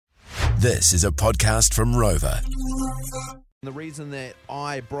This is a podcast from Rover. The reason that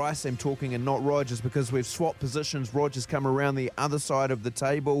I, Bryce, am talking and not Rog is because we've swapped positions. Rog has come around the other side of the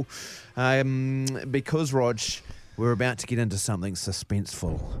table because, Rog, we're about to get into something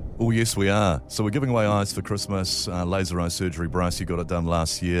suspenseful. Oh, yes, we are. So we're giving away eyes for Christmas. Laser eye surgery. Bryce, you got it done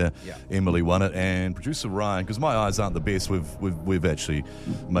last year. Yeah. Emily won it. And producer Ryan, because my eyes aren't the best, we've actually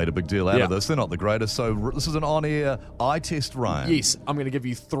made a big deal out of this. They're not the greatest. So this is an on-air eye test, Ryan. Yes, I'm going to give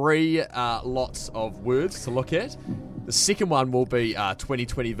you three lots of words to look at. The second one will be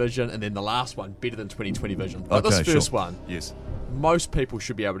 20/20 vision, and then the last one, better than 20/20 vision. But this first one, yes, most people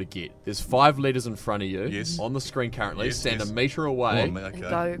should be able to get. There's 5 letters in front of you on the screen currently. Yes, Stand yes. a metre away.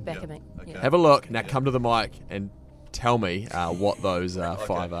 Go back a bit. Okay. Have a look. Now come to the mic and tell me what those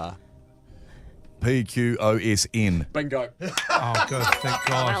 5 are. PQOSN. Bingo. Oh, good. Thank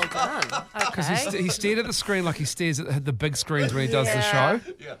Well God. done. Because Okay. he stared at the screen like he stares at the big screens when he does the show.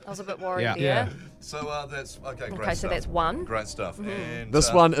 Yeah. I was a bit worried Yeah. there. Yeah. So that's okay. Great Okay, so stuff. that's one. Great stuff. And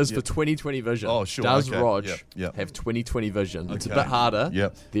This one is for 20/20 vision. Oh, sure. Does Okay. Rog Yep. have 20/20 vision? It's a Okay. bit harder.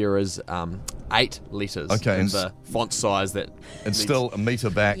 Yep. There is 8 letters Okay, in and the font size that it's needs- still a metre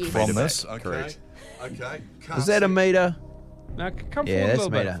back Yes. from Metre this. back, Okay. correct. Okay. Is that a metre? Now, come Yeah, forward a that's little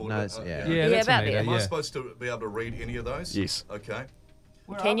a metre. bit. No, it's, Yeah. Yeah, Yeah, that's about a metre, there. Am I yeah. supposed to be able to read any of those? Yes. Okay.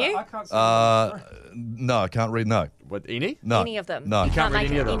 Can you? I can't see No, I can't read. No. What, any? No. Any of them? No. You can't read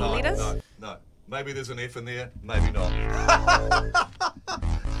make any of them. any No, letters? No. Maybe there's an F in there. Maybe not.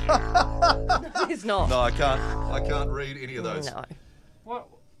 There's not. No, I can't. I can't read any of those. No. What?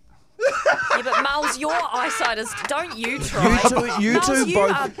 Yeah, but Miles, your eyesight is. Don't you try. You Miles, two you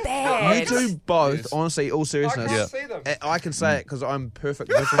both. are bad. You two both, Yes. honestly, all I seriousness. can't see them. I can say it because I'm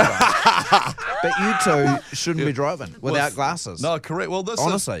perfect vision. But you two shouldn't be driving without glasses. No, correct. Well,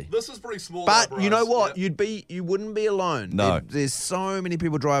 Honestly. this is pretty small. But though, you know Bryce. what? Yeah. You wouldn't be alone. No. There's so many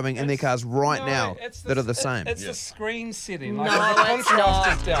people driving in their cars right No, now it's that are the same. It's the screen setting. No, Like, the it's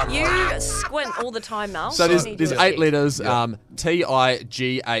contrast is not. down. You squint all the time, Miles. So You need there's to 8 check. letters.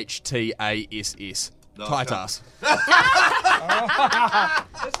 TIGHTASS. No, Tight I ass. I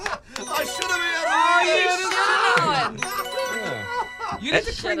should have been able to read. Come on. You need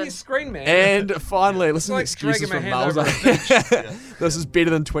to clean your screen, man. And finally, listen to like excuses dragging from my hand Miles. over This is better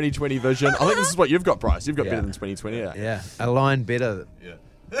than 20/20 vision. I think this is what you've got, Bryce. You've got Yeah. better than 20/20. Yeah, a line better. Yeah.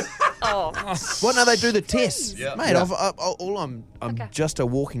 Oh, What? No, they do the tests, Yeah. mate. Yeah. I'm Okay. just a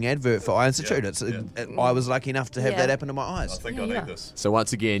walking advert for Eye Institute. I was lucky enough to have Yeah. that happen to my I eyes. think I Yeah. need this. So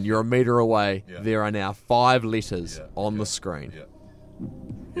once again, you're a metre away. Yeah. There are now 5 letters on the screen.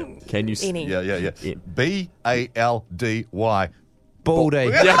 Yeah. Can you see? any. Yeah. Yeah. BALDY. Baldy.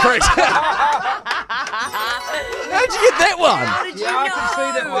 Yeah, correct. How'd you get that one? How did you Yeah, I can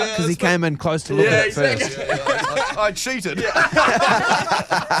see that know? one. Because he came in close to look Yeah, at it exactly. first. I cheated. So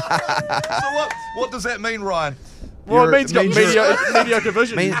what does that mean, Ryan? Well, it You're- means you got means you're- mediocre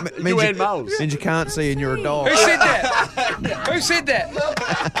vision. Means You and Miles. means you can't see and you're a dog. Who said that? Who said that?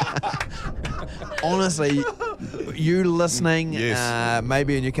 Honestly, you listening, Yes.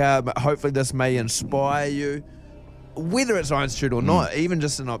 maybe in your car, but hopefully this may inspire you. Whether it's Eye Institute or not, even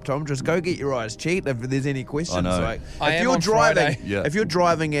just an optometrist, go get your eyes checked if there's any questions. I know. Like, I if am you're on driving, Friday. Yeah. if you're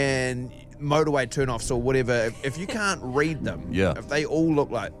driving and motorway turnoffs or whatever, if you can't read them, Yeah. if they all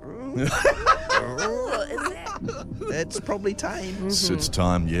look like, Ooh, is that? it's probably tame. It's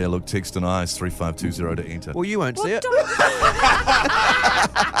time. Yeah, look, text and eyes 3520 to enter. Well, you won't see it.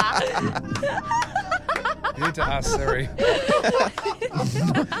 You need to ask Siri.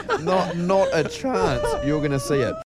 Not a chance. You're going to see it.